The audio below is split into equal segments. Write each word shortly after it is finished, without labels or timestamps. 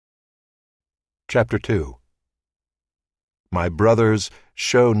Chapter 2. My brothers,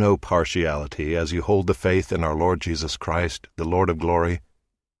 show no partiality as you hold the faith in our Lord Jesus Christ, the Lord of glory.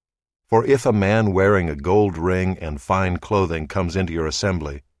 For if a man wearing a gold ring and fine clothing comes into your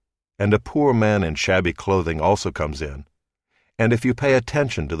assembly, and a poor man in shabby clothing also comes in, and if you pay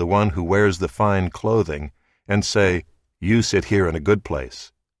attention to the one who wears the fine clothing, and say, "You sit here in a good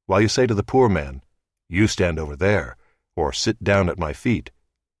place," while you say to the poor man, "You stand over there," or "Sit down at my feet,"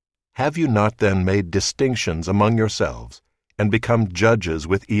 have you not then made distinctions among yourselves, and become judges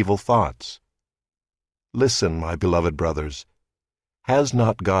with evil thoughts? Listen, my beloved brothers. Has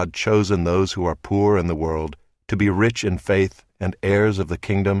not God chosen those who are poor in the world to be rich in faith and heirs of the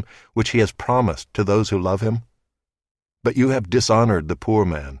kingdom which he has promised to those who love him? But you have dishonored the poor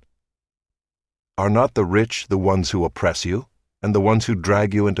man. Are not the rich the ones who oppress you, and the ones who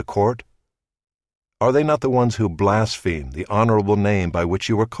drag you into court? Are they not the ones who blaspheme the honorable name by which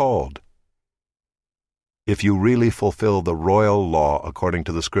you were called? If you really fulfill the royal law according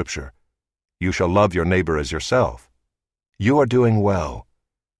to the Scripture, "You shall love your neighbor as yourself," you are doing well.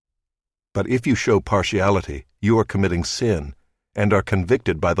 But if you show partiality, you are committing sin, and are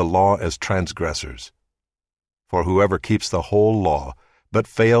convicted by the law as transgressors. For whoever keeps the whole law, but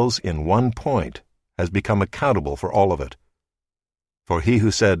fails in one point, has become accountable for all of it. For he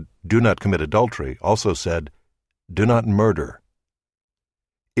who said, "Do not commit adultery," also said, "Do not murder."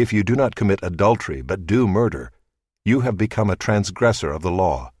 If you do not commit adultery, but do murder, you have become a transgressor of the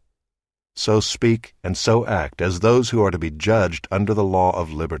law. So speak and so act as those who are to be judged under the law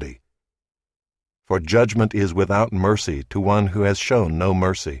of liberty. For judgment is without mercy to one who has shown no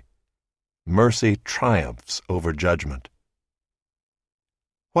mercy. Mercy triumphs over judgment.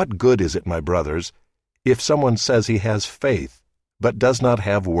 What good is it, my brothers, if someone says he has faith, but does not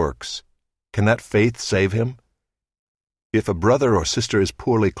have works? Can that faith save him? If a brother or sister is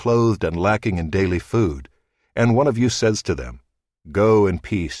poorly clothed and lacking in daily food, and one of you says to them, "Go in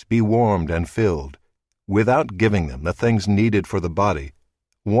peace, be warmed and filled," without giving them the things needed for the body,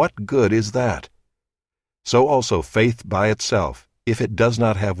 what good is that? So also faith by itself, if it does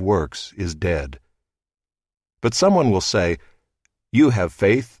not have works, is dead. But someone will say, "You have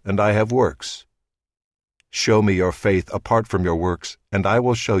faith, and I have works." Show me your faith apart from your works, and I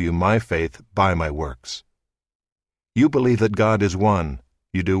will show you my faith by my works. You believe that God is one.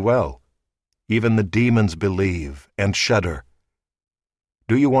 You do well. Even the demons believe and shudder.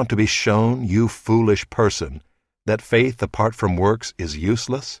 Do you want to be shown, you foolish person, that faith apart from works is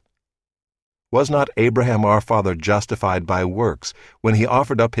useless? Was not Abraham our father justified by works when he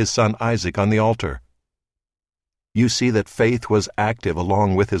offered up his son Isaac on the altar? You see that faith was active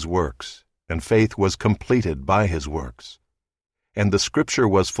along with his works, and faith was completed by his works. And the Scripture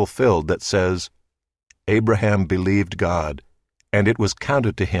was fulfilled that says, "Abraham believed God, and it was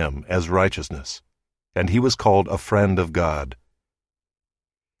counted to him as righteousness, and he was called a friend of God."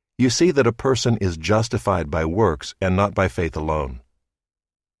 You see that a person is justified by works and not by faith alone.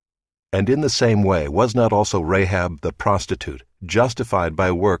 And in the same way was not also Rahab the prostitute justified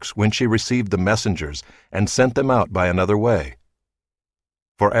by works when she received the messengers and sent them out by another way?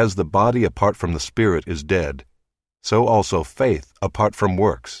 For as the body apart from the spirit is dead, so also faith apart from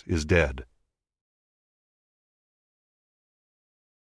works is dead.